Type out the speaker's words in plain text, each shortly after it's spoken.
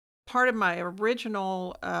part of my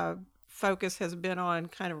original focus has been on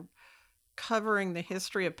kind of covering the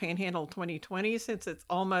history of Panhandle 2020 since it's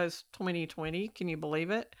almost 2020. Can you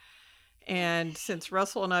believe it? And since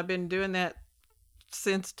Russell and I have been doing that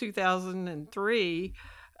since 2003,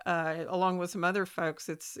 along with some other folks,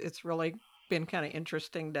 it's really been kind of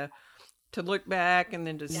interesting to look back and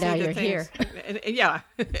then to see Now the you're things. here. And yeah,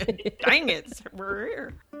 dang it, we're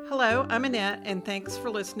here. Hello, I'm Annette, and thanks for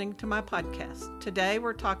listening to my podcast. Today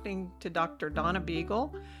we're talking to Dr. Donna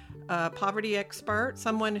Beagle, a poverty expert,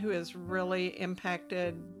 someone who has really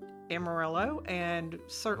impacted Amarillo and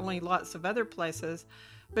certainly lots of other places.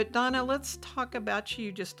 But Donna, let's talk about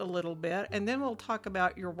you just a little bit, and then we'll talk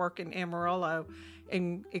about your work in Amarillo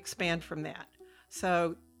and expand from that.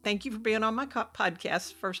 So thank you for being on my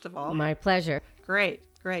podcast, first of all. My pleasure. Great.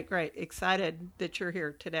 Excited that you're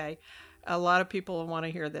here today. A lot of people want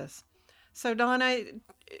to hear this. So Donna,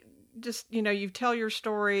 just, you tell your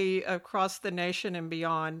story across the nation and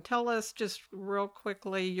beyond. Tell us just real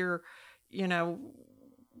quickly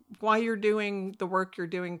why you're doing the work you're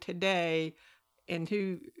doing today and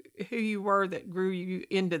who you were that grew you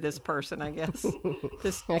into this person, I guess,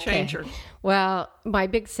 this changer. Well, my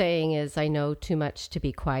big saying is I know too much to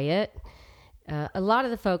be quiet. A lot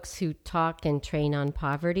of the folks who talk and train on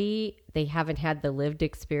poverty, they haven't had the lived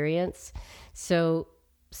experience. So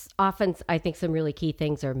often I think some really key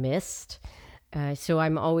things are missed. So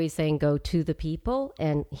I'm always saying go to the people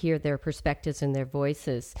and hear their perspectives and their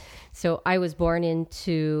voices. So I was born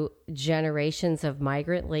into generations of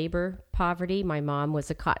migrant labor poverty. My mom was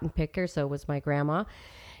a cotton picker, so was my grandma.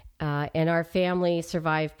 And our family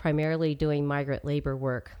survived primarily doing migrant labor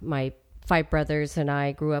work. My 5 brothers and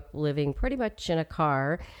I grew up living pretty much in a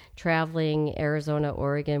car, traveling Arizona,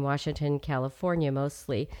 Oregon, Washington, California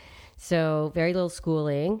mostly. So very little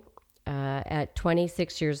schooling. At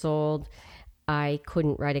 26 years old, I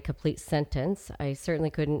couldn't write a complete sentence. I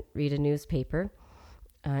certainly couldn't read a newspaper.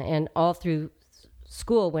 And all through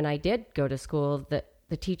school, when I did go to school,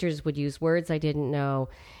 the teachers would use words I didn't know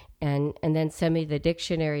and then send me the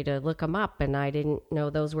dictionary to look them up, and I didn't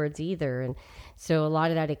know those words either. And so a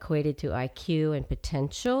lot of that equated to IQ and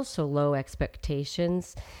potential, so low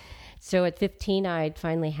expectations. So at 15, I'd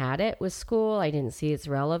finally had it with school. I didn't see its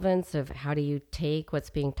relevance of how do you take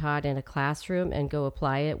what's being taught in a classroom and go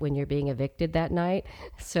apply it when you're being evicted that night.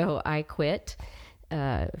 So I quit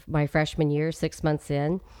my freshman year, 6 months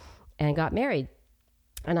in, and got married.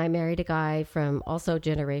 And I married a guy from also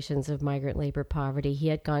generations of migrant labor poverty. He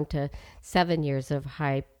had gone to 7 years of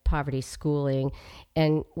high poverty schooling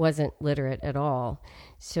and wasn't literate at all.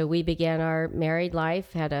 So we began our married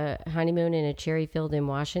life, had a honeymoon in a cherry field in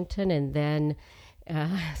Washington, and then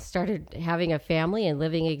started having a family and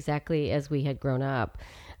living exactly as we had grown up,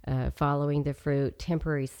 following the fruit,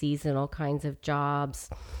 temporary seasonal kinds of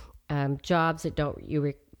jobs, jobs that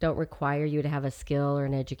don't require you to have a skill or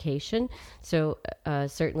an education. So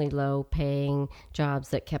certainly low paying jobs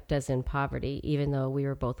that kept us in poverty, even though we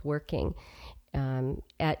were both working.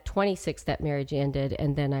 At 26, that marriage ended,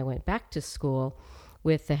 and then I went back to school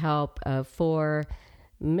with the help of 4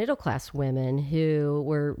 middle-class women who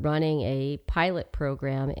were running a pilot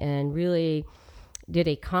program and really did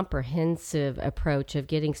a comprehensive approach of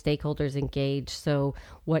getting stakeholders engaged. So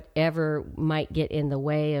whatever might get in the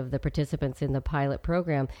way of the participants in the pilot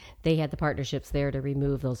program, they had the partnerships there to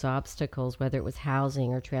remove those obstacles, whether it was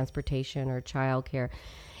housing or transportation or childcare.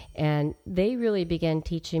 And they really began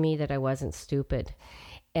teaching me that I wasn't stupid.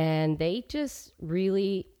 And they just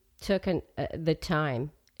really took the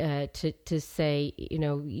time to say,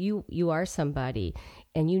 you are somebody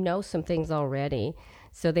and you know some things already.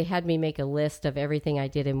 So they had me make a list of everything I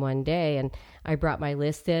did in one day, and I brought my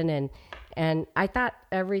list in, and I thought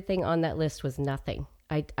everything on that list was nothing.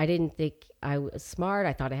 I didn't think I was smart.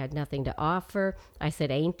 I thought I had nothing to offer. I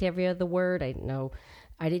said ain't every other word. I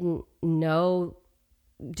didn't know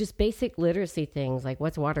just basic literacy things like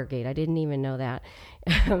what's Watergate. I didn't even know that.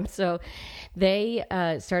 So they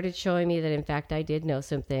started showing me that, in fact, I did know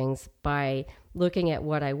some things by looking at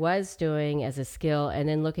what I was doing as a skill and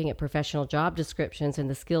then looking at professional job descriptions and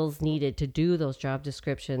the skills needed to do those job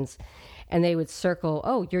descriptions. And they would circle,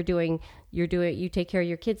 oh, you take care of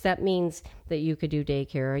your kids. That means that you could do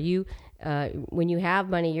daycare. Or you, when you have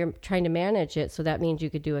money, you're trying to manage it. So that means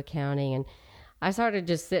you could do accounting. And I started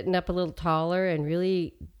just sitting up a little taller and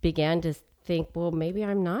really began to think, well, maybe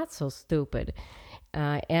I'm not so stupid.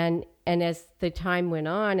 And as the time went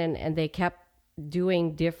on and they kept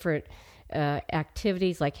doing different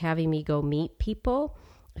activities like having me go meet people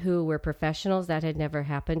who were professionals, that had never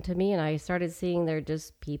happened to me. And I started seeing they're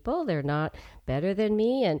just people. They're not better than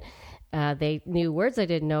me. And they knew words I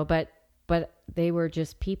didn't know, but but they were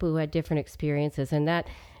just people who had different experiences. And that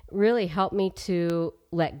really helped me to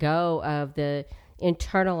let go of the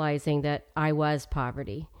internalizing that I was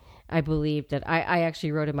poverty. I believed that I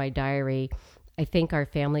actually wrote in my diary, I think our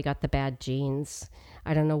family got the bad genes.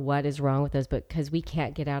 I don't know what is wrong with us, but because we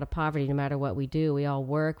can't get out of poverty no matter what we do. We all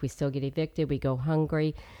work, we still get evicted, we go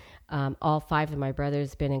hungry. All 5 of my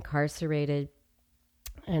brothers been incarcerated.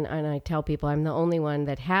 And I tell people I'm the only one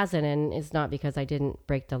that hasn't, and it's not because I didn't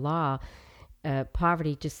break the law.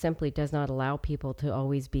 Poverty just simply does not allow people to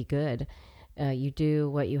always be good. You do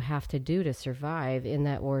what you have to do to survive in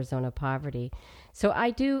that war zone of poverty. So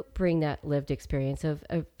I do bring that lived experience of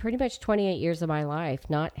pretty much 28 years of my life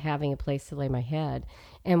not having a place to lay my head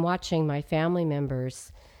and watching my family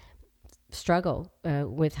members struggle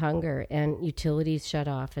with hunger and utilities shut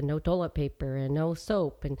off and no toilet paper and no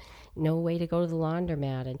soap and no way to go to the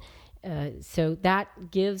laundromat. And so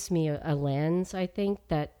that gives me a lens, I think,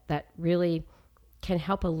 that really can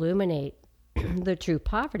help illuminate the true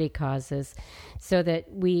poverty causes so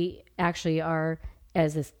that we actually are,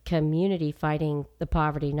 as a community, fighting the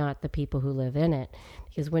poverty, not the people who live in it.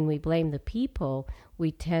 Because when we blame the people,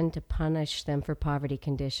 we tend to punish them for poverty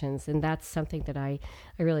conditions. And that's something that I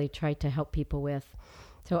really try to help people with.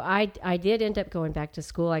 So I did end up going back to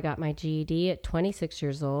school. I got my GED at 26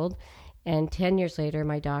 years old, and 10 years later,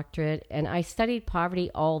 my doctorate. And I studied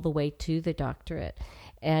poverty all the way to the doctorate.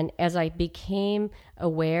 And as I became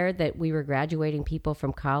aware that we were graduating people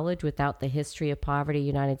from college without the history of poverty,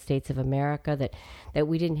 United States of America, that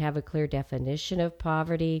we didn't have a clear definition of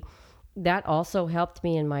poverty, that also helped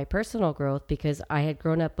me in my personal growth, because I had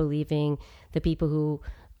grown up believing the people who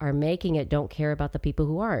are making it don't care about the people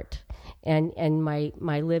who aren't. And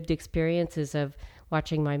my lived experiences of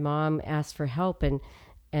watching my mom ask for help and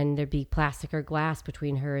there'd be plastic or glass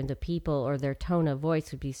between her and the people, or their tone of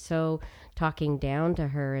voice would be so talking down to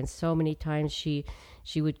her. And so many times she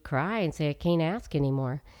would cry and say, I can't ask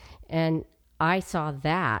anymore. And I saw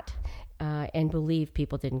that and believed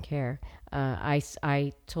people didn't care.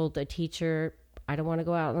 I told a teacher, I don't want to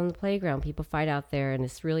go out on the playground. People fight out there in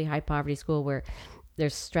this really high poverty school where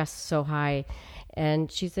there's stress so high. And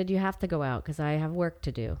she said, you have to go out because I have work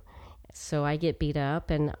to do. So I get beat up,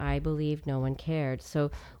 and I believed no one cared.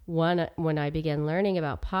 So when I began learning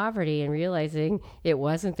about poverty and realizing it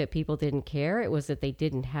wasn't that people didn't care, it was that they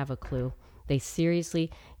didn't have a clue. They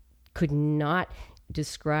seriously could not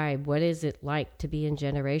describe what is it like to be in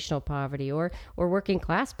generational poverty or working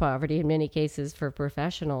class poverty in many cases for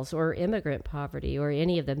professionals, or immigrant poverty, or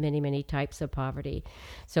any of the many, many types of poverty.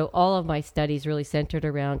 So all of my studies really centered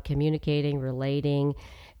around communicating, relating,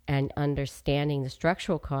 and understanding the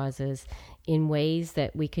structural causes in ways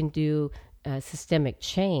that we can do systemic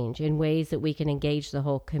change, in ways that we can engage the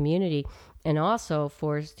whole community, and also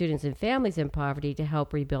for students and families in poverty to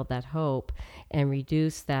help rebuild that hope and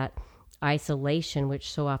reduce that isolation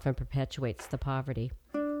which so often perpetuates the poverty.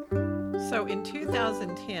 So in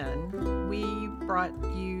 2010, we brought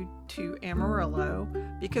you to Amarillo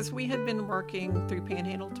because we had been working through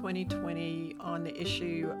Panhandle 2020 on the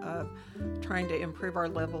issue of trying to improve our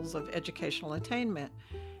levels of educational attainment.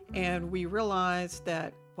 And we realized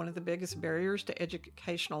that one of the biggest barriers to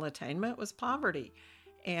educational attainment was poverty.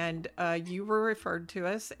 And you were referred to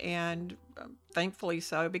us, and thankfully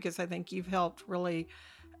so, because I think you've helped really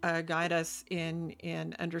guide us in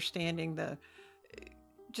understanding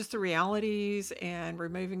just the realities and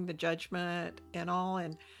removing the judgment and all.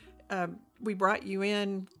 And we brought you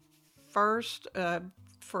in first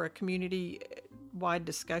for a community-wide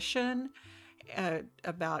discussion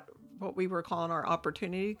about what we were calling our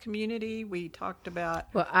opportunity community. We talked about...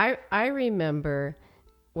 Well, I remember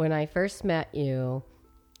when I first met you,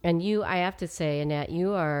 and you, I have to say, Annette,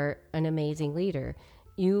 you are an amazing leader.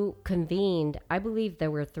 You convened, I believe there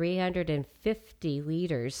were 350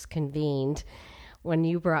 leaders convened when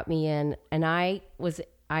you brought me in, and I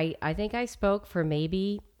think I spoke for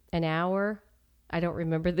maybe an hour. I don't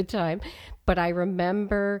remember the time, but I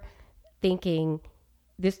remember thinking,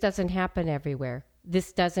 this doesn't happen everywhere.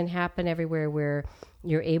 This doesn't happen everywhere where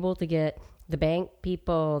you're able to get the bank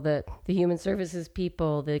people, the human services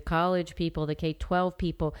people, the college people, the K-12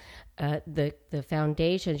 people, the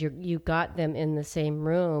foundations. You got them in the same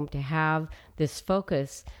room to have this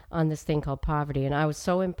focus on this thing called poverty. And I was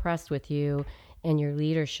so impressed with you and your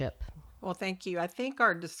leadership. Well, thank you. I think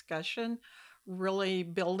our discussion, really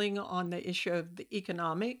building on the issue of the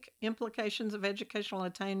economic implications of educational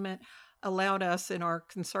attainment, allowed us in our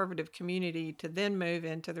conservative community to then move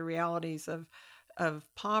into the realities of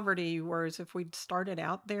poverty. Whereas if we'd started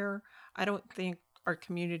out there, I don't think our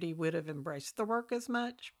community would have embraced the work as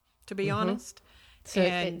much, to be honest. So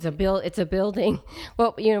it's a building.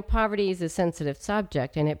 Well, poverty is a sensitive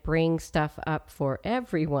subject, and it brings stuff up for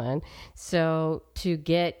everyone. So to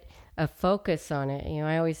get a focus on it,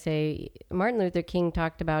 I always say Martin Luther King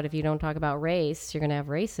talked about, if you don't talk about race, you're going to have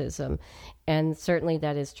racism, and certainly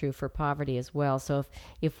that is true for poverty as well. So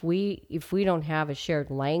if we don't have a shared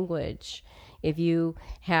language, if you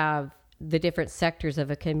have the different sectors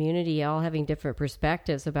of a community all having different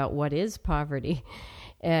perspectives about what is poverty,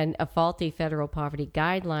 and a faulty federal poverty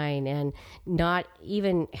guideline, and not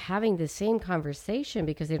even having the same conversation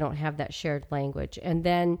because they don't have that shared language, and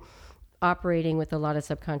then operating with a lot of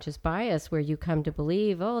subconscious bias where you come to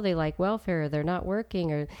believe, oh, they like welfare, they're not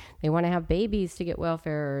working, or they want to have babies to get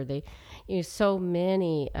welfare, or they, so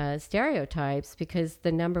many stereotypes, because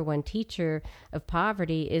the number one teacher of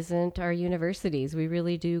poverty isn't our universities. We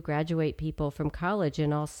really do graduate people from college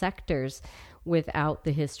in all sectors without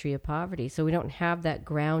the history of poverty. So we don't have that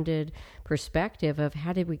grounded perspective of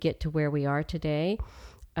how did we get to where we are today.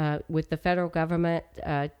 With the federal government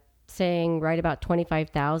saying right about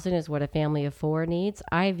 25,000 is what a family of four needs.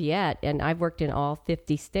 And I've worked in all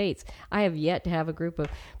 50 states, I have yet to have a group of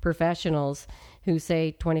professionals who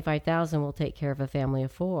say 25,000 will take care of a family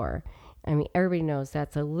of four. I mean, everybody knows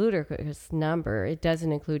that's a ludicrous number. It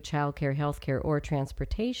doesn't include childcare, healthcare, or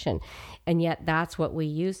transportation. And yet that's what we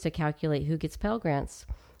use to calculate who gets Pell Grants,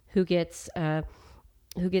 who gets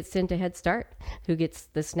into Head Start, who gets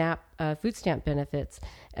the SNAP food stamp benefits,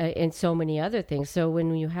 and so many other things. So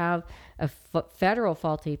when you have a federal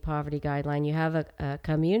faulty poverty guideline, you have a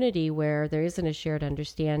community where there isn't a shared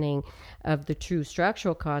understanding of the true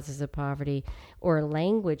structural causes of poverty, or a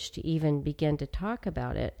language to even begin to talk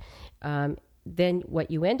about it. Then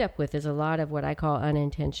what you end up with is a lot of what I call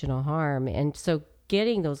unintentional harm. And so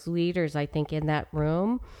getting those leaders, I think, in that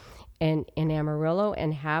room and in Amarillo,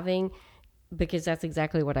 and having, because that's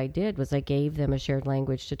exactly what I did, was I gave them a shared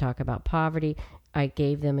language to talk about poverty. I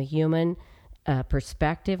gave them a human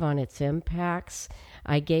perspective on its impacts.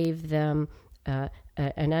 I gave them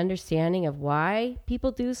an understanding of why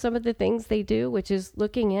people do some of the things they do, which is,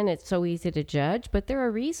 looking in, it's so easy to judge, but there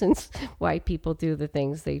are reasons why people do the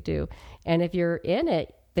things they do. And if you're in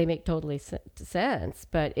it, they make totally sense.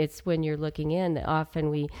 But it's when you're looking in that often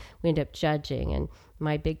we end up judging. And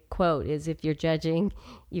my big quote is, if you're judging,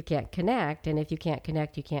 you can't connect. And if you can't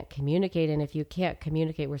connect, you can't communicate. And if you can't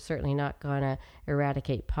communicate, we're certainly not going to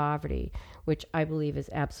eradicate poverty, which I believe is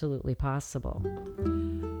absolutely possible.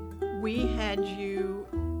 We had you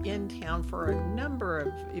in town for a number of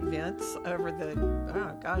events over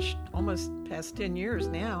the, almost past 10 years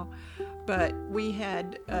now. But we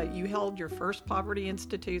had, you held your first Poverty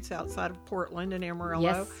Institutes outside of Portland and Amarillo.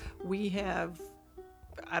 Yes. We have,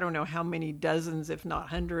 I don't know how many dozens, if not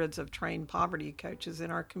hundreds, of trained poverty coaches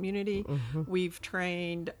in our community. Mm-hmm. We've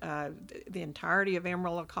trained the entirety of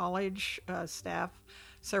Amarillo College staff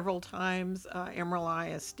several times, Amarillo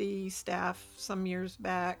ISD staff some years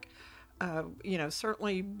back.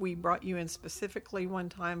 Certainly we brought you in specifically one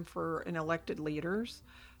time for an elected leaders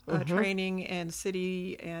training and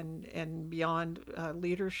city and beyond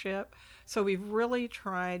leadership. So we've really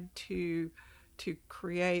tried to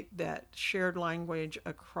create that shared language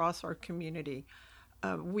across our community.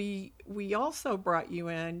 We also brought you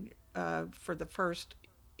in for the first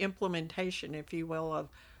implementation, if you will, of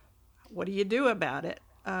what do you do about it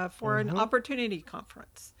for an opportunity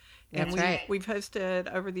conference. And we've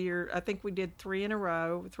hosted over the year, I think we did 3 in a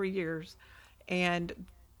row, 3 years. And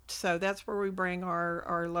so that's where we bring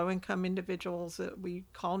our low-income individuals that we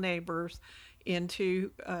call neighbors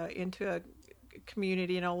into a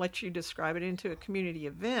community, and I'll let you describe it, into a community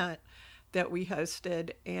event that we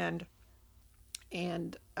hosted. And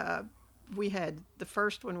we had the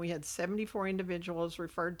first one, we had 74 individuals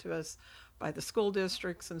referred to us by the school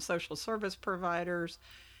districts and social service providers.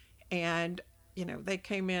 And they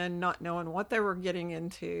came in not knowing what they were getting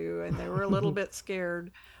into, and they were a little bit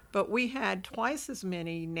scared. But we had twice as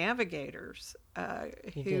many navigators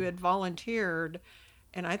who had volunteered,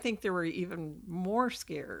 and I think there were even more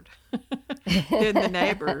scared than the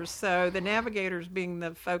neighbors. So the navigators being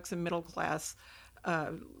the folks in middle class,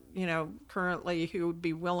 currently, who would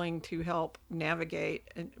be willing to help navigate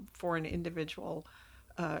for an individual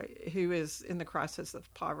who is in the crisis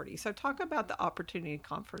of poverty. So talk about the Opportunity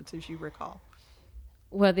Conference, as you recall.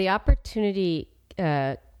 Well, the Opportunity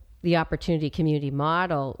Community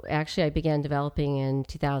Model, actually I began developing in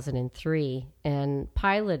 2003 and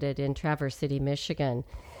piloted in Traverse City, Michigan.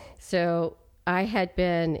 So I had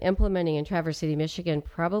been implementing in Traverse City, Michigan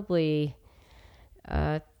probably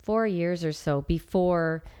 4 years or so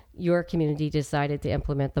before your community decided to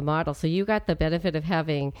implement the model. So you got the benefit of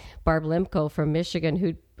having Barb Lemko from Michigan,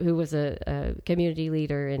 who was a community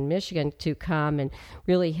leader in Michigan, to come and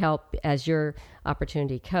really help as your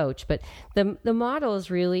opportunity coach. But the model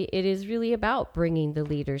is really about bringing the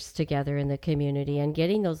leaders together in the community and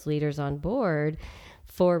getting those leaders on board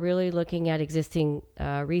for really looking at existing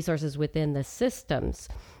resources within the systems.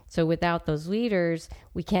 So without those leaders,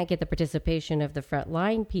 we can't get the participation of the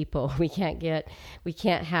frontline people. We can't get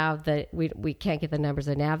the numbers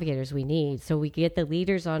of navigators we need. So we get the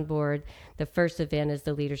leaders on board. The first event is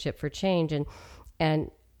the Leadership for Change,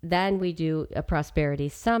 and then we do a Prosperity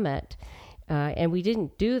Summit. And we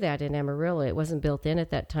didn't do that in Amarillo. It wasn't built in at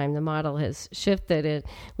that time. The model has shifted and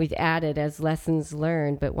we've added as lessons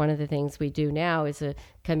learned. But one of the things we do now is a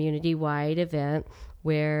community-wide event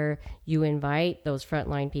where you invite those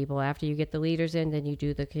frontline people. After you get the leaders in, then you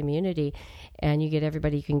do the community, and you get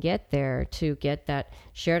everybody you can get there to get that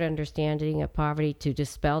shared understanding of poverty, to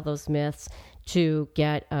dispel those myths, to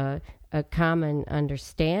get a common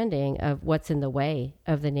understanding of what's in the way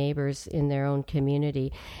of the neighbors in their own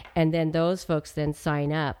community. And then those folks then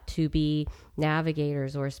sign up to be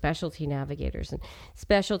navigators or specialty navigators. And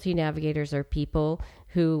specialty navigators are people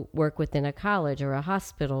who work within a college or a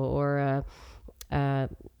hospital or a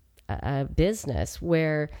business,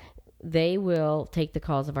 where they will take the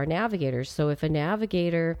calls of our navigators. So if a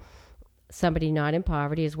navigator, somebody not in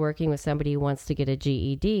poverty, is working with somebody who wants to get a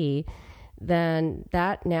GED, then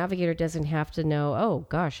that navigator doesn't have to know, oh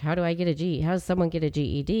gosh, how does someone get a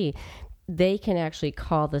GED? They can actually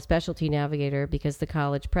call the specialty navigator, because the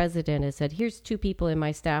college president has said, here's 2 people in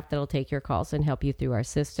my staff that'll take your calls and help you through our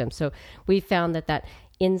system. So we found that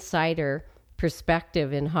insider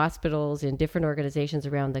perspective in hospitals, in different organizations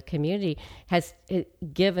around the community, has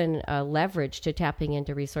given leverage to tapping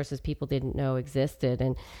into resources people didn't know existed.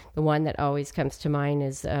 And the one that always comes to mind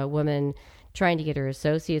is a woman trying to get her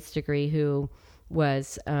associate's degree who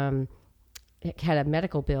was had a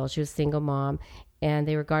medical bill. She was a single mom, and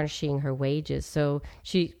they were garnishing her wages. So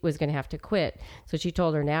she was going to have to quit. So she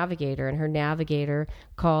told her navigator, and her navigator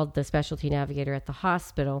called the specialty navigator at the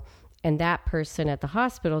hospital. And that person at the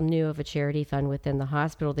hospital knew of a charity fund within the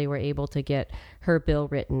hospital. They were able to get her bill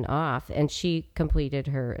written off, and she completed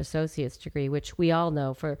her associate's degree, which we all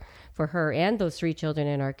know for her and those 3 children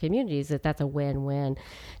in our communities that's a win-win.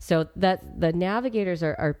 So that the navigators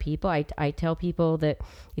are people. I tell people that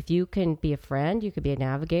if you can be a friend, you could be a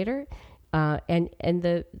navigator. And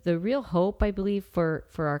the real hope, I believe, for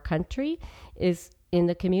our country is in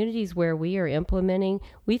the communities where we are implementing.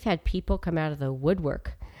 We've had people come out of the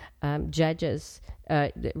woodwork. Judges,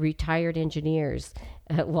 retired engineers,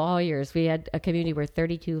 lawyers. We had a community where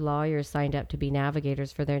 32 lawyers signed up to be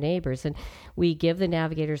navigators for their neighbors. And we give the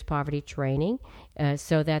navigators poverty training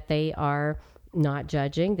so that they are not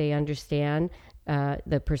judging. They understand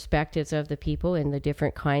the perspectives of the people in the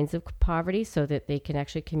different kinds of poverty so that they can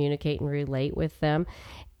actually communicate and relate with them.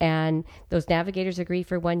 And those navigators agree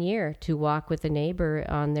for 1 year to walk with a neighbor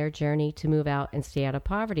on their journey to move out and stay out of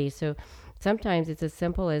poverty. So sometimes it's as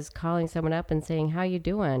simple as calling someone up and saying, how you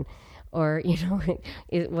doing? Or,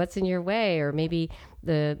 what's in your way? Or maybe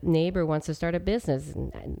the neighbor wants to start a business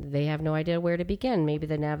and they have no idea where to begin. Maybe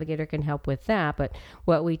the navigator can help with that. But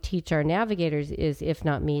what we teach our navigators is, if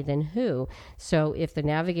not me, then who? So if the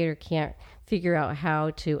navigator can't figure out how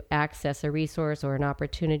to access a resource or an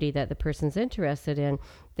opportunity that the person's interested in,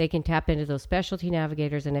 they can tap into those specialty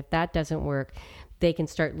navigators. And if that doesn't work, they can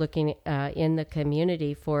start looking in the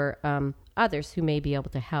community for others who may be able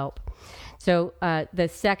to help. So the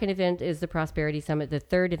second event is the Prosperity Summit. The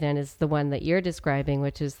third event is the one that you're describing,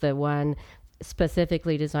 which is the one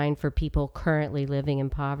specifically designed for people currently living in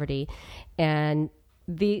poverty. And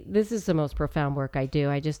this is the most profound work I do.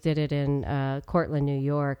 I just did it in Cortland, New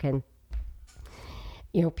York, and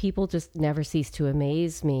people just never cease to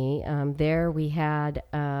amaze me. There we had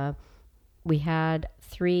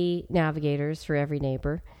 3 navigators for every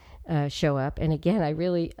neighbor show up. And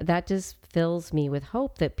again, that just fills me with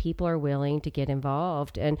hope that people are willing to get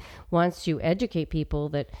involved and wants to educate people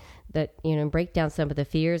that break down some of the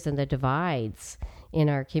fears and the divides in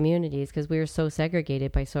our communities, because we are so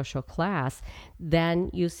segregated by social class. Then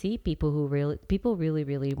you see people really,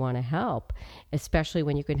 really want to help, especially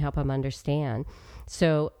when you can help them understand.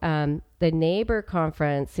 So the neighbor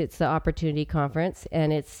conference, it's the opportunity conference,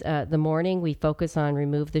 and it's the morning we focus on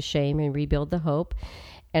remove the shame and rebuild the hope.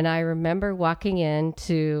 And I remember walking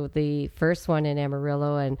into the first one in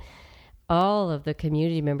Amarillo, and all of the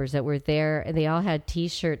community members that were there, and they all had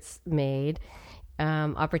T-shirts made,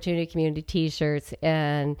 Opportunity Community T-shirts,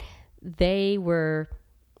 and they were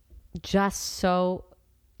just so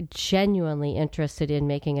genuinely interested in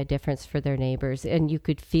making a difference for their neighbors. And you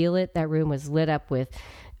could feel it. That room was lit up with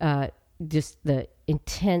just the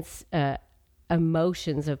intense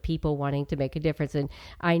emotions of people wanting to make a difference. And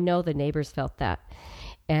I know the neighbors felt that.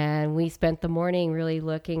 And we spent the morning really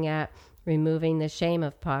looking at removing the shame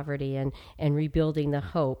of poverty and rebuilding the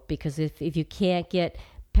hope. Because if you can't get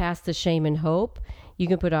past the shame and hope, you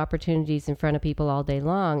can put opportunities in front of people all day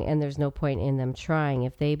long, and there's no point in them trying.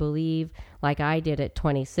 If they believe, like I did at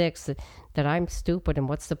 26, that I'm stupid and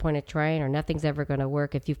what's the point of trying, or nothing's ever going to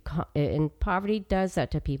work. And poverty does that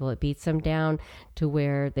to people. It beats them down to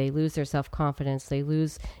where they lose their self-confidence, they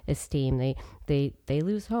lose esteem, they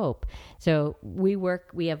lose hope. So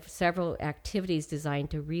we have several activities designed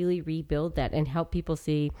to really rebuild that and help people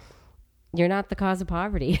see you're not the cause of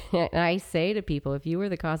poverty. And I say to people, if you were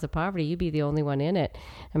the cause of poverty, you'd be the only one in it.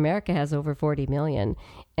 America has over 40 million.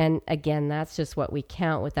 And again, that's just what we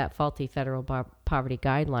count with that faulty federal poverty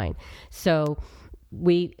guideline. So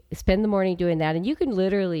we spend the morning doing that. And you can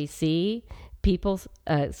literally see people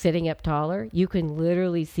sitting up taller. You can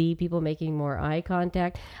literally see people making more eye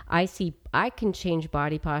contact. I can change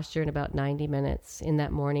body posture in about 90 minutes in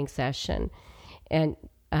that morning session. And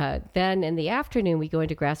then in the afternoon, we go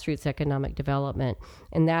into grassroots economic development.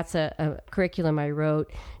 And that's a curriculum I wrote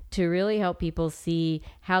to really help people see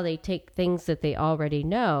how they take things that they already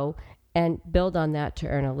know and build on that to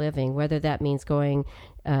earn a living, whether that means going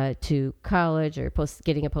to college or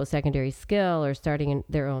getting a post-secondary skill or starting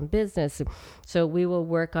their own business. So we will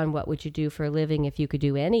work on what would you do for a living if you could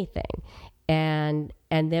do anything. And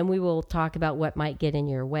then we will talk about what might get in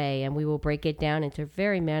your way, and we will break it down into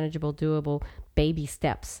very manageable, doable baby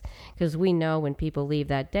steps, because we know when people leave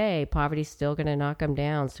that day, poverty's still going to knock them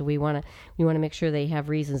down. So we want to make sure they have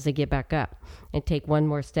reasons to get back up and take one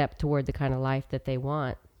more step toward the kind of life that they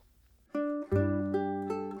want.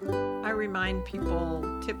 I remind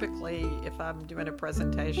people, typically if I'm doing a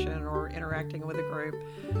presentation or interacting with a group,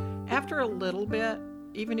 after a little bit,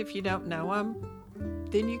 even if you don't know them,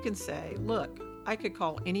 then you can say, look, I could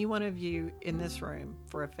call any one of you in this room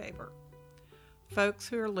for a favor. Folks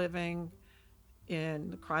who are living in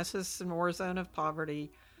the crisis and war zone of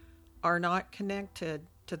poverty are not connected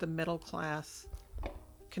to the middle class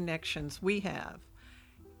connections we have.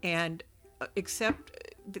 And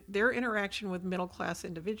except their interaction with middle class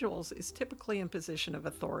individuals is typically in position of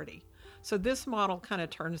authority. So this model kind of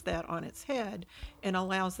turns that on its head and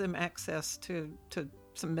allows them access to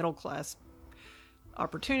some middle class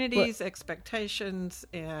opportunities, expectations,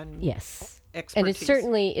 and yes, expertise.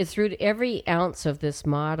 And it's rooted, every ounce of this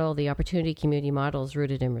model, the opportunity community model, is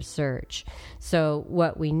rooted in research. So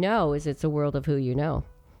what we know is it's a world of who you know,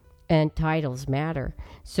 and titles matter.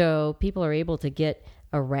 So people are able to get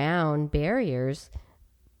around barriers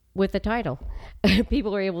with the title.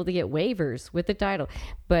 People are able to get waivers with the title.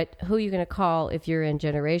 But who are you going to call if you're in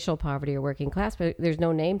generational poverty or working class? But there's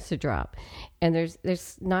no names to drop. And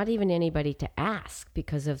there's not even anybody to ask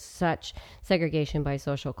because of such segregation by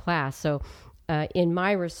social class. So in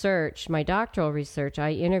my research, my doctoral research,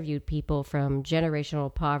 I interviewed people from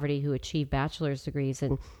generational poverty who achieved bachelor's degrees.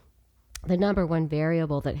 And the number one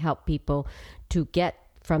variable that helped people to get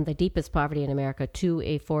from the deepest poverty in America to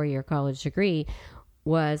a 4-year college degree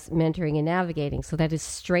was mentoring and navigating. So that is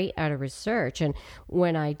straight out of research. And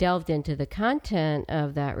when I delved into the content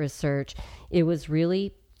of that research, it was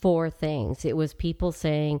really 4 things. It was people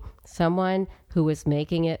saying, someone who was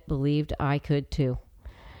making it believed I could too.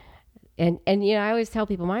 And you know, I always tell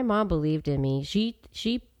people, my mom believed in me. She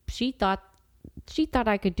thought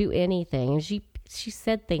I could do anything. And she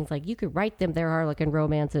said things like, you could write them their Harlequin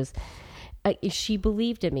romances. She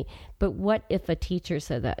believed in me. But what if a teacher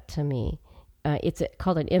said that to me? It's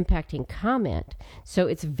called an impacting comment. So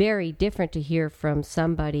it's very different to hear from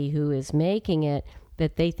somebody who is making it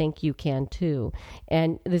that they think you can too.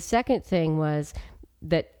 And the second thing was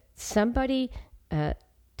that somebody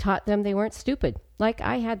taught them they weren't stupid. Like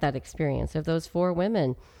I had that experience of those 4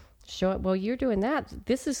 women show up, well, you're doing that.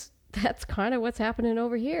 That's kind of what's happening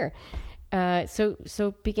over here.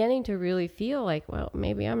 So beginning to really feel like, well,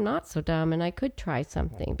 maybe I'm not so dumb and I could try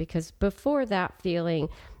something, because before that feeling,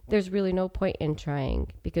 there's really no point in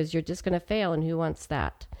trying because you're just going to fail, and who wants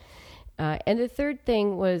that? And the third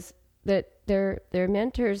thing was that their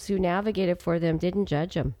mentors who navigated for them didn't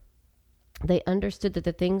judge them. They understood that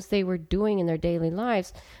the things they were doing in their daily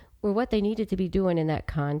lives were what they needed to be doing in that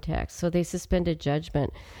context. So they suspended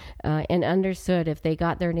judgment and understood if they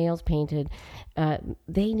got their nails painted,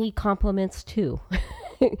 they need compliments too.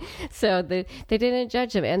 So they didn't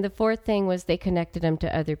judge them. And the fourth thing was they connected them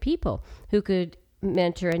to other people who could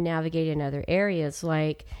mentor and navigate in other areas,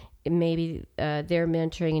 like maybe they're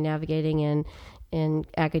mentoring and navigating in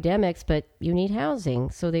academics, but you need housing.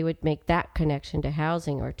 So they would make that connection to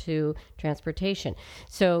housing or to transportation.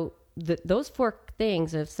 So those four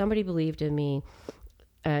things, if somebody believed in me,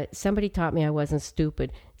 somebody taught me I wasn't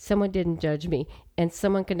stupid, someone didn't judge me, and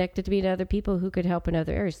someone connected me to other people who could help in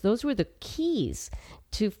other areas. Those were the keys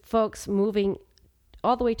to folks moving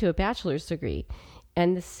all the way to a bachelor's degree.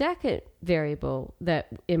 And the second variable that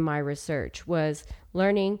in my research was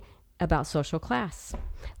learning about social class,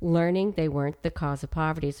 learning they weren't the cause of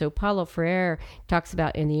poverty. So Paulo Freire talks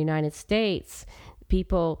about in the United States,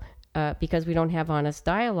 people, because we don't have honest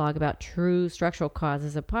dialogue about true structural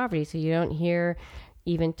causes of poverty. So you don't hear,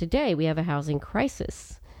 even today, we have a housing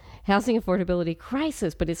crisis, housing affordability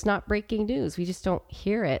crisis, but it's not breaking news. We just don't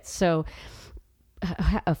hear it. So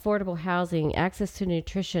affordable housing, access to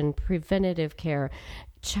nutrition, preventative care,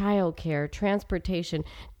 child care, transportation.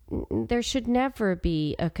 There should never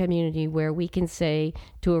be a community where we can say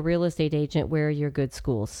to a real estate agent, where are your good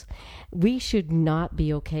schools? We should not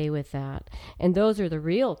be okay with that. And those are the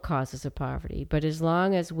real causes of poverty. But as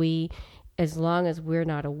long as we're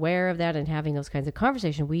not aware of that and having those kinds of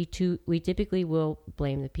conversations, we typically will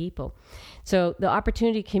blame the people. So the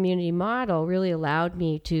opportunity community model really allowed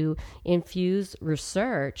me to infuse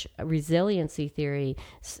research, resiliency theory,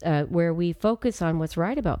 where we focus on what's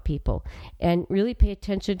right about people and really pay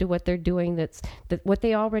attention to what they're doing, what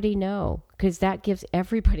they already know, because that gives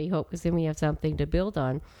everybody hope, because then we have something to build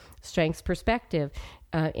on. Strengths perspective.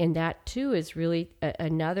 And that too is really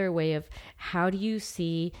another way of how do you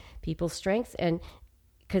see people's strengths? And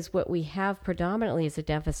because what we have predominantly is a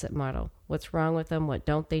deficit model. What's wrong with them? What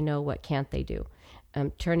don't they know? What can't they do?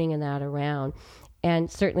 Turning that around.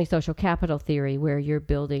 And certainly social capital theory, where you're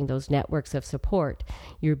building those networks of support.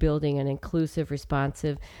 You're building an inclusive,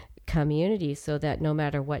 responsive community so that no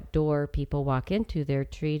matter what door people walk into, they're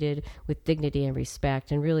treated with dignity and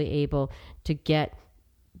respect and really able to get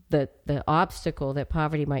the obstacle that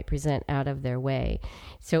poverty might present out of their way.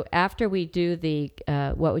 So after we do the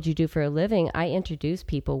what would you do for a living, I introduce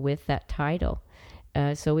people with that title.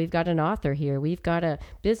 So we've got an author here, we've got a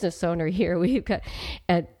business owner here, we've got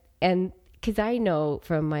and because I know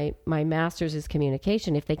from my master's is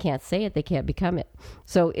communication, if they can't say it, they can't become it.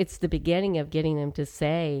 So it's the beginning of getting them to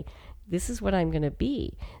say, this is what I'm going to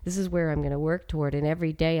be. This is where I'm going to work toward. And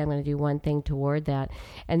every day I'm going to do one thing toward that.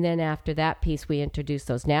 And then after that piece, we introduce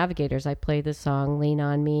those navigators. I play the song Lean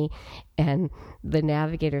on Me, and the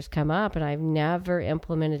navigators come up. And I've never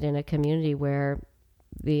implemented in a community where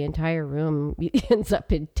the entire room ends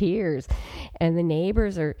up in tears. And the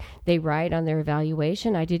neighbors they write on their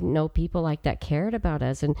evaluation, I didn't know people like that cared about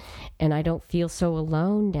us. And I don't feel so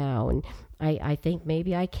alone now. And I think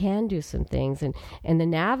maybe I can do some things. And the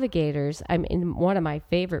navigators, one of my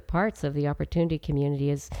favorite parts of the opportunity community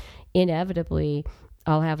is inevitably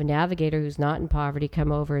I'll have a navigator who's not in poverty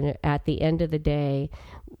come over and at the end of the day,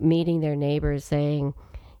 meeting their neighbors saying,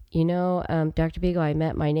 Dr. Beagle, I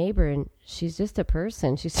met my neighbor and she's just a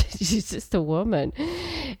person. She's just a woman.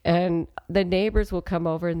 And the neighbors will come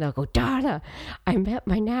over and they'll go, Donna, I met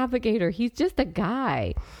my navigator. He's just a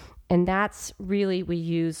guy. And that's really, we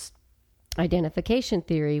use identification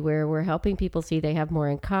theory, where we're helping people see they have more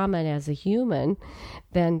in common as a human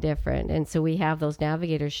than different. And so we have those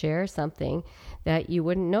navigators share something that you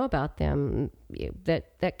wouldn't know about them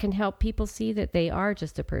that can help people see that they are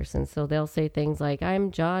just a person. So they'll say things like,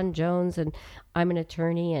 I'm John Jones and I'm an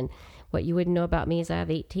attorney, and what you wouldn't know about me is I have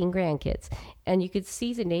 18 grandkids. And you could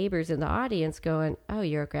see the neighbors in the audience going, oh,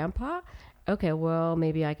 you're a grandpa? Okay, well,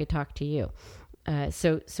 maybe I could talk to you.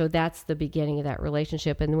 So that's the beginning of that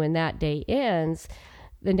relationship. And when that day ends,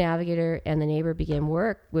 the navigator and the neighbor begin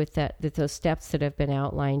work with those steps that have been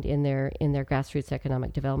outlined in their grassroots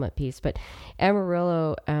economic development piece. But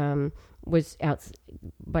Amarillo was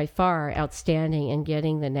by far outstanding in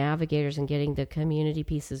getting the navigators and getting the community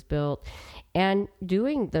pieces built and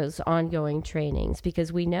doing those ongoing trainings,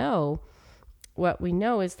 because what we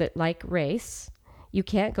know is that, like race, you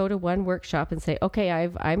can't go to one workshop and say, okay,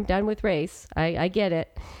 I'm done with race. I get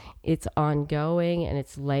it. It's ongoing and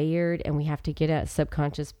it's layered, and we have to get at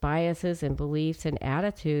subconscious biases and beliefs and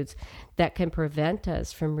attitudes that can prevent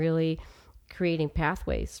us from really creating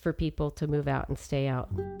pathways for people to move out and stay out.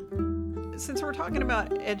 Since we're talking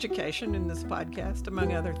about education in this podcast,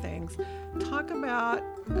 among other things, talk about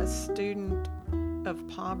a student of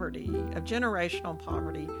poverty, of generational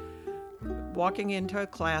poverty, walking into a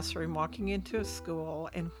classroom, walking into a school,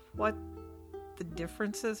 and what the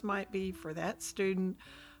differences might be for that student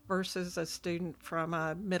versus a student from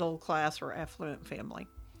a middle class or affluent family.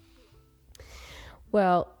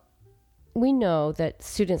 Well, we know that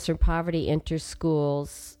students from poverty enter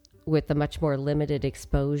schools with a much more limited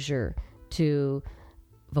exposure to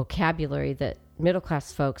vocabulary that middle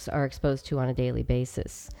class folks are exposed to on a daily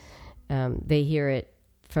basis. They hear it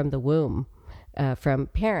from the womb, from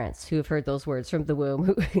parents who have heard those words from the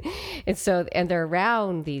womb. and they're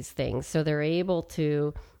around these things, so they're able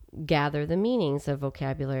to gather the meanings of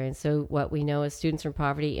vocabulary. And so what we know is students from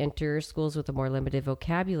poverty enter schools with a more limited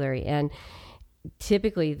vocabulary. And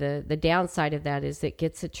typically the downside of that is it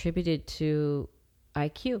gets attributed to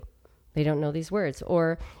IQ. They don't know these words.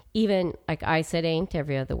 Or even, like I said ain't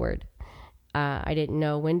every other word. I didn't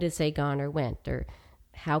know when to say gone or went, or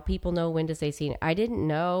how people know when to say seen. I didn't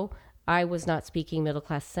know I was not speaking middle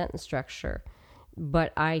class sentence structure.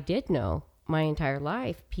 But I did know my entire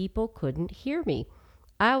life people couldn't hear me.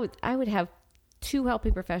 I would have two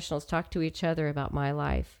helping professionals talk to each other about my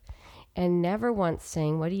life, and never once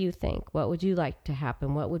saying, what do you think? What would you like to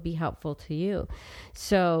happen? What would be helpful to you?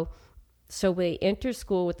 So we enter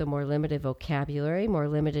school with a more limited vocabulary, more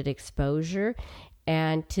limited exposure,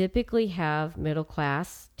 and typically have middle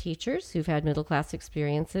class teachers who've had middle class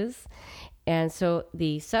experiences. And so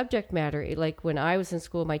the subject matter, like when I was in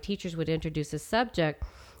school, my teachers would introduce a subject,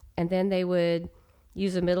 and then they would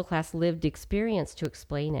use a middle-class lived experience to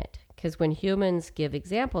explain it. Because when humans give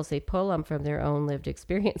examples, they pull them from their own lived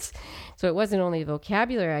experience. So it wasn't only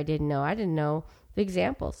vocabulary I didn't know the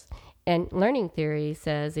examples. And learning theory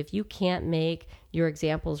says if you can't make your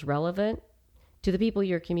examples relevant to the people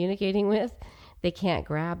you're communicating with, they can't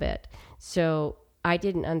grab it. So I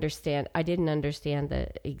didn't understand the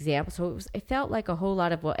example. So it felt like a whole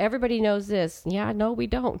lot of, well, everybody knows this. Yeah, no, we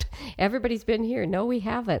don't. Everybody's been here. No, we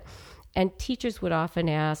haven't. And teachers would often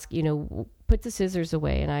ask, put the scissors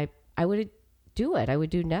away. And I would do it. I would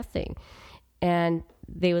do nothing. And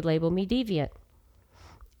they would label me deviant.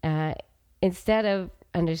 Instead of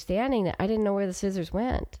understanding that I didn't know where the scissors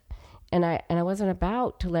went. And I wasn't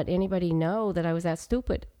about to let anybody know that I was that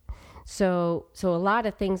stupid. So a lot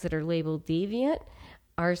of things that are labeled deviant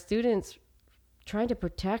are students trying to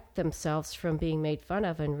protect themselves from being made fun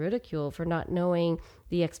of and ridiculed for not knowing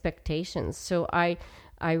the expectations. So I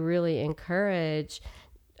really encourage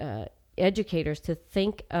educators to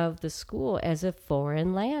think of the school as a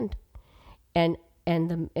foreign land, and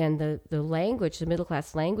the language, the middle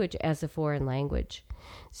class language, as a foreign language.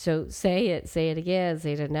 So say it again,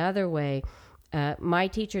 say it another way. My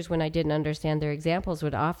teachers, when I didn't understand their examples,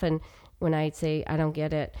 would often, when I'd say I don't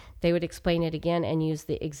get it, they would explain it again and use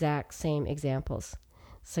the exact same examples.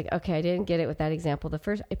 It's like, okay, I didn't get it with that example. The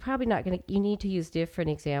first, I'm probably not going to, you need to use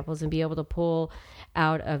different examples and be able to pull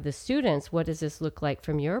out of the students, what does this look like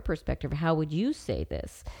from your perspective? How would you say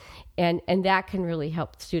this? And that can really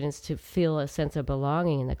help students to feel a sense of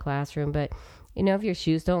belonging in the classroom. But, if your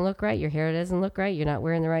shoes don't look right, your hair doesn't look right, you're not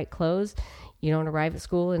wearing the right clothes, you don't arrive at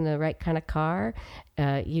school in the right kind of car,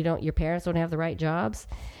 your parents don't have the right jobs,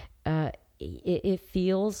 it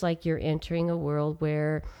feels like you're entering a world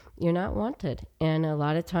where you're not wanted. And a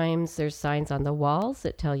lot of times there's signs on the walls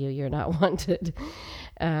that tell you you're not wanted.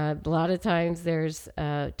 A lot of times there's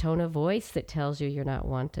a tone of voice that tells you you're not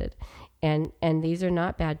wanted. And these are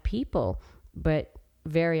not bad people, but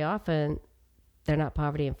very often they're not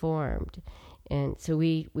poverty informed. And so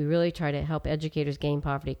we really try to help educators gain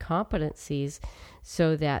poverty competencies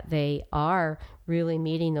so that they are really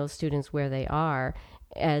meeting those students where they are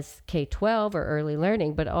as K-12 or early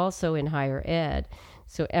learning, but also in higher ed.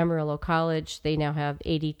 So Amarillo College, they now have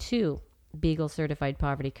 82 Beagle certified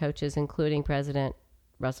poverty coaches, including President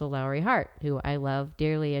Russell Lowry Hart, who I love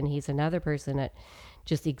dearly. And he's another person that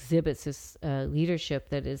just exhibits this leadership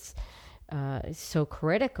that is so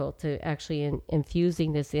critical to actually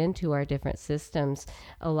infusing this into our different systems.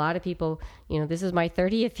 A lot of people, this is my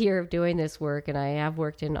 30th year of doing this work, and I have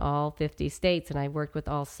worked in all 50 states, and I've worked with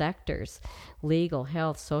all sectors: legal,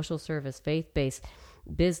 health, social service, faith-based,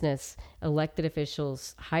 business, elected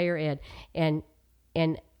officials, higher ed, and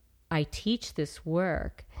I teach this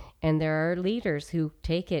work, and there are leaders who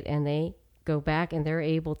take it and they go back and they're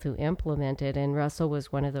able to implement it. And Russell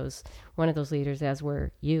was one of those leaders, as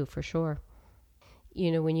were you, for sure.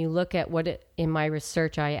 When you look at in my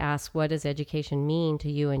research, I ask, what does education mean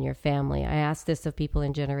to you and your family? I asked this of people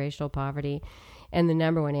in generational poverty, and the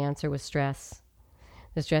number one answer was stress.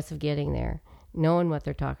 The stress of getting there, knowing what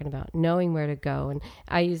they're talking about, knowing where to go. And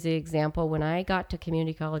I use the example, when I got to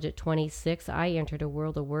community college at 26, I entered a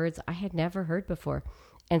world of words I had never heard before,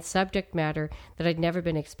 and subject matter that I'd never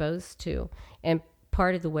been exposed to. And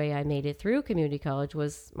part of the way I made it through community college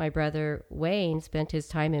was my brother Wayne spent his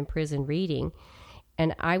time in prison reading.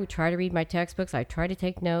 And I would try to read my textbooks. I'd try to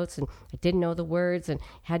take notes, and I didn't know the words and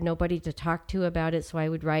had nobody to talk to about it. So I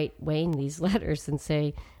would write Wayne these letters and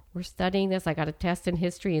say, we're studying this. I got a test in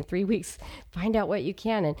history in 3 weeks. Find out what you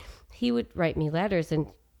can. And he would write me letters, and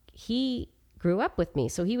he grew up with me.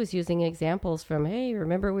 So he was using examples from, hey,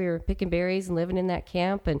 remember we were picking berries and living in that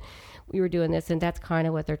camp and we were doing this, and that's kind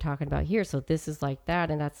of what they're talking about here. So this is like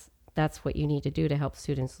that, and that's what you need to do to help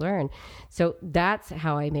students learn. So that's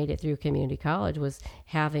how I made it through community college, was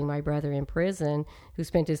having my brother in prison who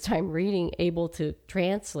spent his time reading able to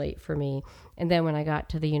translate for me. And then when I got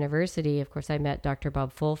to the university, of course, I met Dr.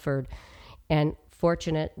 Bob Fulford, and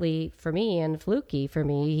fortunately for me and fluky for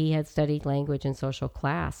me, he had studied language and social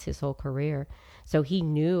class his whole career. So he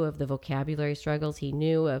knew of the vocabulary struggles. He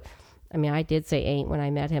knew of, I did say ain't when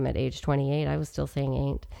I met him at age 28. I was still saying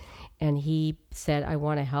ain't. And he said, I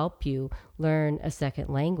want to help you learn a second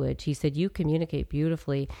language. He said, you communicate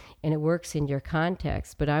beautifully and it works in your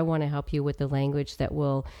context, but I want to help you with the language that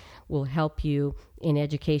will help you in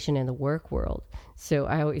education and the work world. So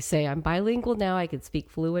I always say, I'm bilingual now. I can speak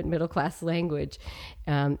fluent middle-class language.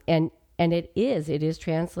 And it is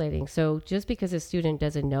translating. So just because a student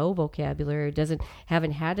doesn't know vocabulary,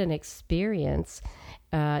 haven't had an experience,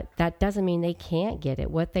 that doesn't mean they can't get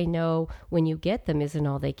it. What they know when you get them isn't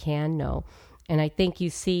all they can know. And I think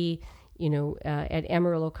you see, at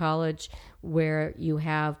Amarillo College, where you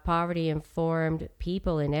have poverty-informed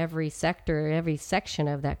people in every sector, every section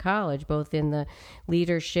of that college, both in the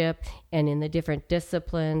leadership and in the different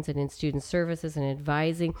disciplines and in student services and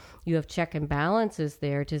advising. You have check and balances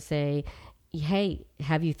there to say, hey,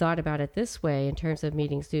 have you thought about it this way in terms of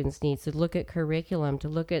meeting students' needs, to look at curriculum, to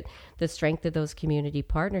look at the strength of those community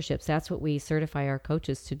partnerships. That's what we certify our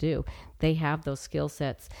coaches to do. They have those skill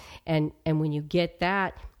sets. And when you get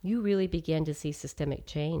that, you really begin to see systemic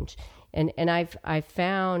change. And I've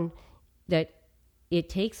found that it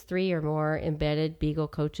takes 3 or more embedded Beagle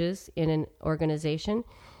coaches in an organization,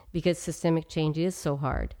 because systemic change is so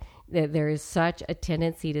hard. There is such a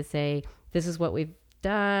tendency to say, this is what we've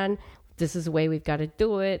done, this is the way we've got to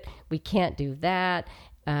do it, we can't do that.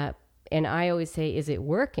 And I always say, is it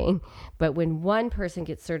working? But when one person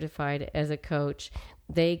gets certified as a coach,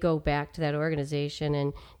 they go back to that organization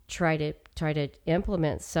and try to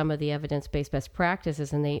implement some of the evidence-based best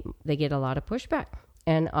practices, and they get a lot of pushback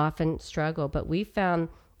and often struggle. But we found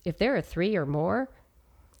if there are 3 or more,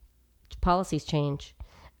 policies change.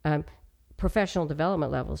 Professional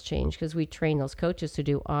development levels change, because we train those coaches to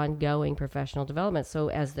do ongoing professional development. So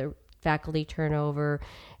as the faculty turnover,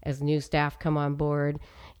 as new staff come on board,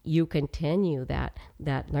 you continue that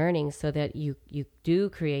learning so that you do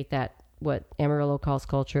create that, what Amarillo calls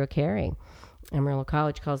culture of caring. Amarillo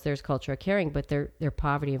College calls theirs culture of caring, but they're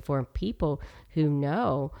poverty-informed people who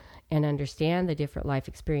know and understand the different life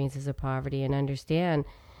experiences of poverty, and understand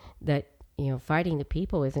that fighting the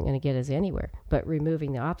people isn't going to get us anywhere, but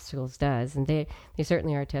removing the obstacles does. And they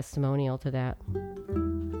certainly are testimonial to that.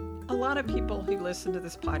 A lot of people who listen to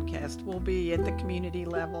this podcast will be at the community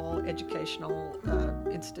level, educational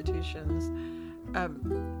institutions.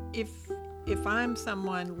 If I'm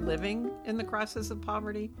someone living in the crisis of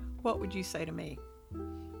poverty, what would you say to me?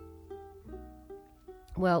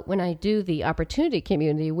 Well, when I do the opportunity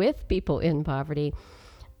community with people in poverty,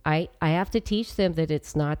 I have to teach them that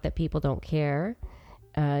it's not that people don't care.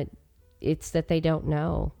 It's that they don't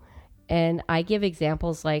know. And I give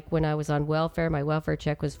examples like when I was on welfare, my welfare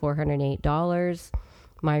check was $408.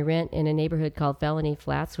 My rent in a neighborhood called Felony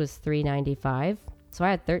Flats was $395. So I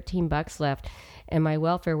had $13 left. And my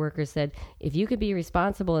welfare worker said, if you could be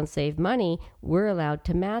responsible and save money, we're allowed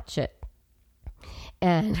to match it.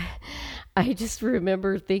 And I just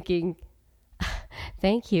remember thinking,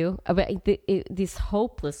 thank you, about this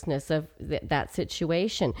hopelessness of that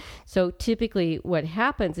situation. So typically what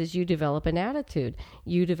happens is you develop an attitude,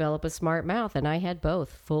 you develop a smart mouth, and I had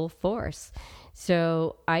both full force.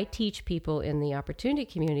 So I teach people in the opportunity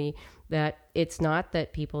community that it's not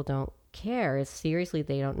that people don't care, it's seriously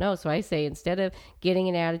they don't know. So I say, instead of getting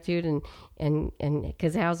an attitude and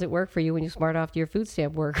because how's it work for you when you smart off your food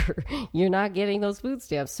stamp worker? You're not getting those food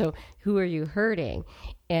stamps, so who are you hurting?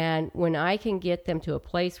 And when I can get them to a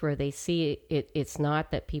place where they see it's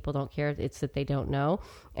not that people don't care, it's that they don't know,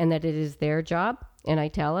 and that it is their job. And I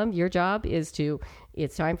tell them, your job is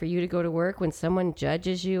it's time for you to go to work. When someone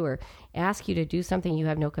judges you or asks you to do something you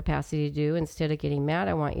have no capacity to do, instead of getting mad,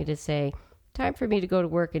 I want you to say, time for me to go to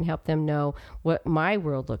work and help them know what my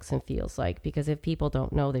world looks and feels like. Because if people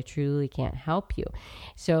don't know, they truly can't help you.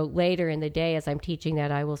 So later in the day, as I'm teaching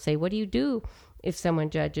that, I will say, what do you do if someone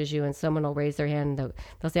judges you? And someone will raise their hand and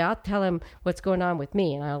they'll say, I'll tell them what's going on with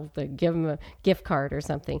me, and I'll give them a gift card or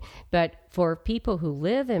something. But for people who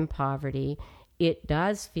live in poverty, it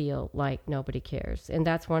does feel like nobody cares. And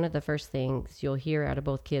that's one of the first things you'll hear out of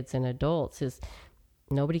both kids and adults is,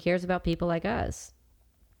 nobody cares about people like us.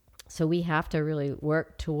 So we have to really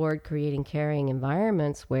work toward creating caring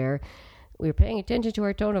environments where we're paying attention to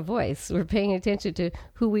our tone of voice. We're paying attention to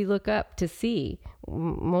who we look up to see.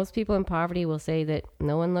 Most people in poverty will say that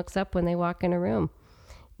no one looks up when they walk in a room,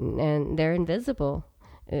 and they're invisible.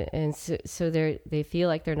 And so they feel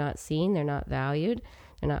like they're not seen, they're not valued,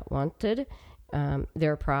 they're not wanted.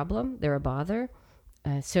 They're a problem, they're a bother.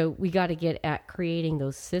 So we got to get at creating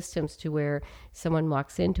those systems to where someone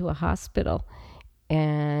walks into a hospital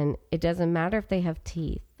and it doesn't matter if they have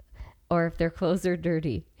teeth or if their clothes are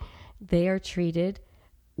dirty. They are treated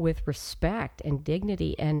with respect and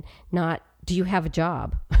dignity, and not, do you have a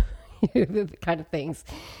job? kind of things.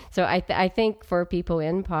 So I think for people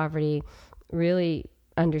in poverty, really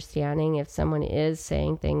understanding if someone is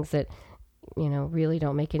saying things that, really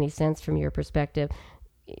don't make any sense from your perspective,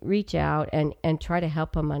 reach out and try to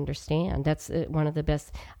help them understand. That's one of the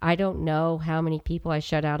best. I don't know how many people I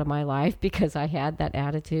shut out of my life because I had that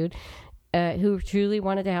attitude, who truly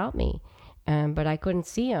wanted to help me. But I couldn't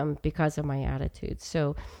see them because of my attitude.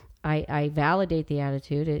 So I validate the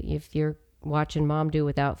attitude. If you're watching mom do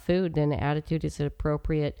without food, then the attitude is an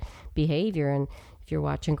appropriate behavior. And if you're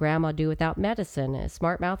watching grandma do without medicine, a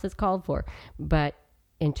smart mouth is called for. But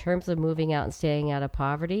in terms of moving out and staying out of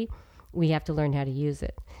poverty, we have to learn how to use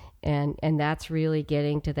it. And that's really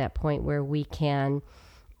getting to that point where we can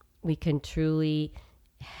truly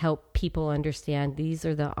help people understand these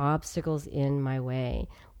are the obstacles in my way.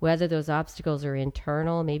 Whether those obstacles are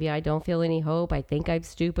internal, maybe I don't feel any hope, I think I'm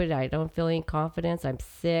stupid, I don't feel any confidence, I'm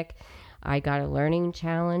sick, I got a learning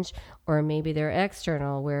challenge, or maybe they're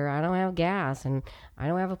external where I don't have gas and I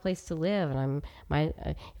don't have a place to live, and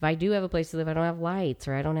if I do have a place to live, I don't have lights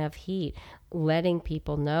or I don't have heat. Letting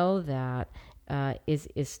people know that is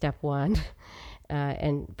step one.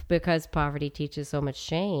 And because poverty teaches so much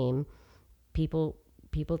shame, people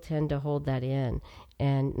tend to hold that in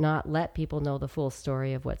and not let people know the full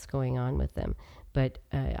story of what's going on with them. But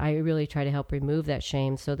I really try to help remove that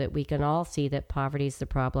shame so that we can all see that poverty is the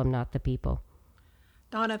problem, not the people.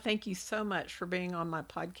 Donna, thank you so much for being on my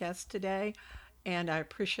podcast today. And I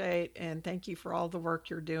appreciate and thank you for all the work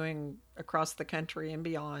you're doing across the country and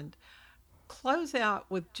beyond. Close out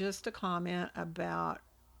with just a comment about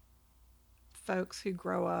folks who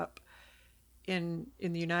grow up in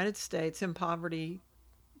the United States in poverty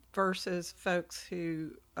versus folks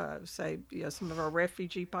who say, some of our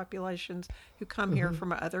refugee populations who come here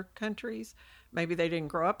from other countries. Maybe they didn't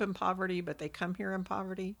grow up in poverty, but they come here in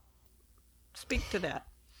poverty. Speak to that.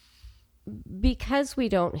 Because we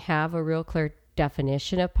don't have a real clear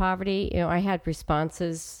definition of poverty, I had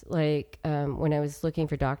responses like when I was looking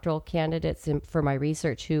for doctoral candidates for my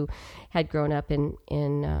research who had grown up in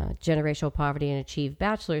generational poverty and achieved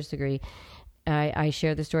bachelor's degree. I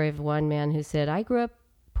shared the story of one man who said, I grew up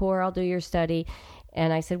poor, I'll do your study.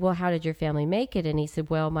 And I said, well, how did your family make it? And he said,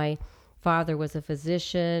 well, my father was a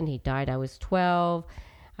physician. He died, I was 12.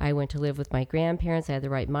 I went to live with my grandparents. I had the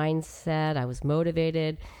right mindset. I was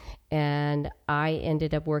motivated. And I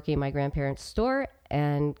ended up working in my grandparents' store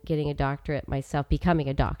and getting a doctorate myself, becoming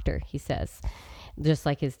a doctor, he says, just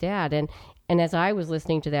like his dad. And as I was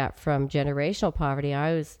listening to that from generational poverty,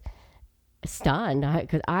 I was stunned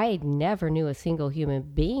because I never knew a single human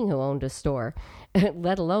being who owned a store,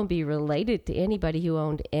 let alone be related to anybody who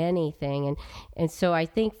owned anything. And so I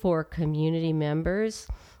think for community members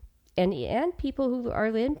and people who are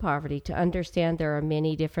in poverty to understand there are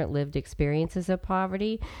many different lived experiences of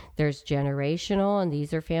poverty. There's generational, and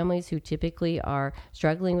these are families who typically are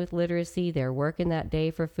struggling with literacy. They're working that day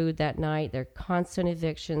for food that night. They're constant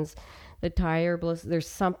evictions. The tire blows. There's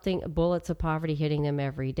something, bullets of poverty hitting them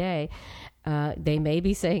every day. They may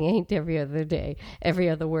be saying ain't every other day, every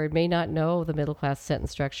other word, may not know the middle class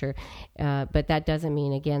sentence structure, but that doesn't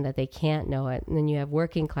mean, again, that they can't know it. And then you have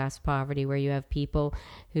working class poverty, where you have people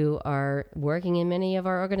who are working in many of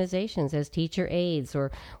our organizations as teacher aides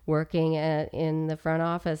or working in the front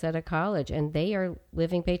office at a college, and they are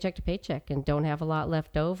living paycheck to paycheck and don't have a lot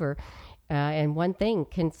left over. And one thing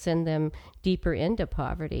can send them deeper into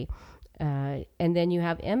poverty. And then you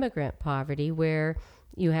have immigrant poverty, where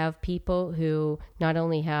you have people who not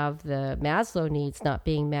only have the Maslow needs not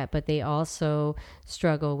being met, but they also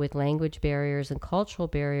struggle with language barriers and cultural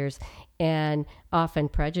barriers, and often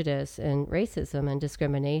prejudice and racism and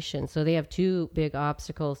discrimination. So they have two big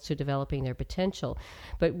obstacles to developing their potential.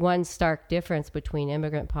 But one stark difference between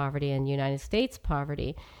immigrant poverty and United States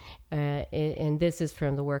poverty, and this is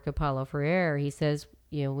from the work of Paulo Freire. He says,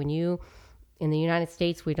 in the United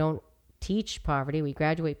States, we don't teach poverty. We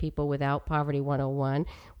graduate people without Poverty 101.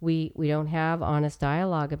 We don't have honest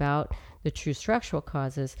dialogue about the true structural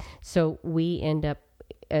causes. So we end up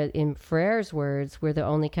in Freire's words, we're the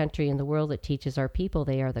only country in the world that teaches our people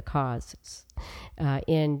they are the causes.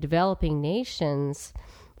 In developing nations,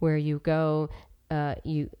 where you go,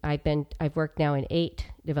 I've worked now in 8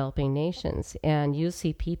 developing nations, and you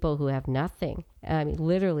see people who have nothing. I mean,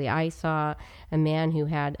 literally, I saw a man who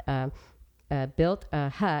had built a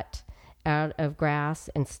hut out of grass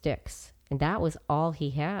and sticks, and that was all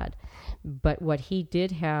he had. But what he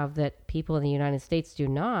did have that people in the United States do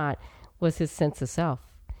not was his sense of self.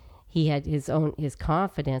 He had his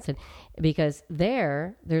confidence, and because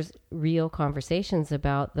there's real conversations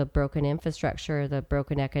about the broken infrastructure, the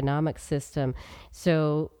broken economic system.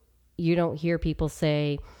 So you don't hear people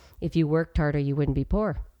say, if you worked harder, you wouldn't be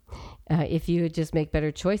poor. If you would just make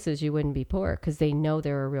better choices, you wouldn't be poor, because they know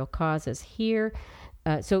there are real causes here.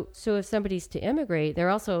 So if somebody's to immigrate, they're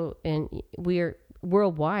also we're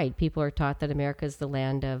worldwide. People are taught that America is the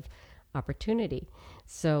land of opportunity.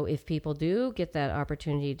 So if people do get that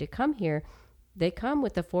opportunity to come here, they come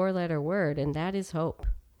with the 4-letter word, and that is hope.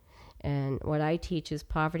 And what I teach is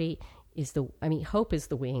hope is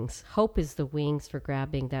the wings. Hope is the wings for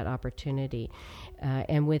grabbing that opportunity.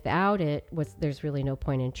 And without it, there's really no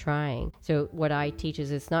point in trying. So what I teach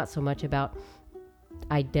is it's not so much about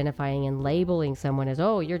identifying and labeling someone as,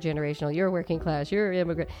 oh, you're generational, you're working class, you're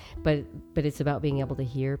immigrant, but it's about being able to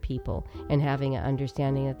hear people and having an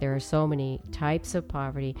understanding that there are so many types of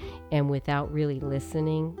poverty, and without really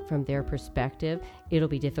listening from their perspective, it'll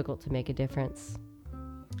be difficult to make a difference.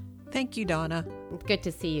 Thank you, Donna. Good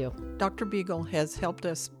to see you. Dr. Beagle has helped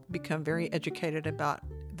us become very educated about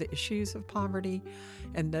the issues of poverty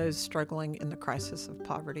and those struggling in the crisis of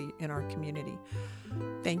poverty in our community.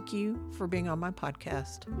 Thank you for being on my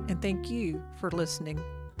podcast, and thank you for listening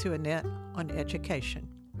to Annette on Education.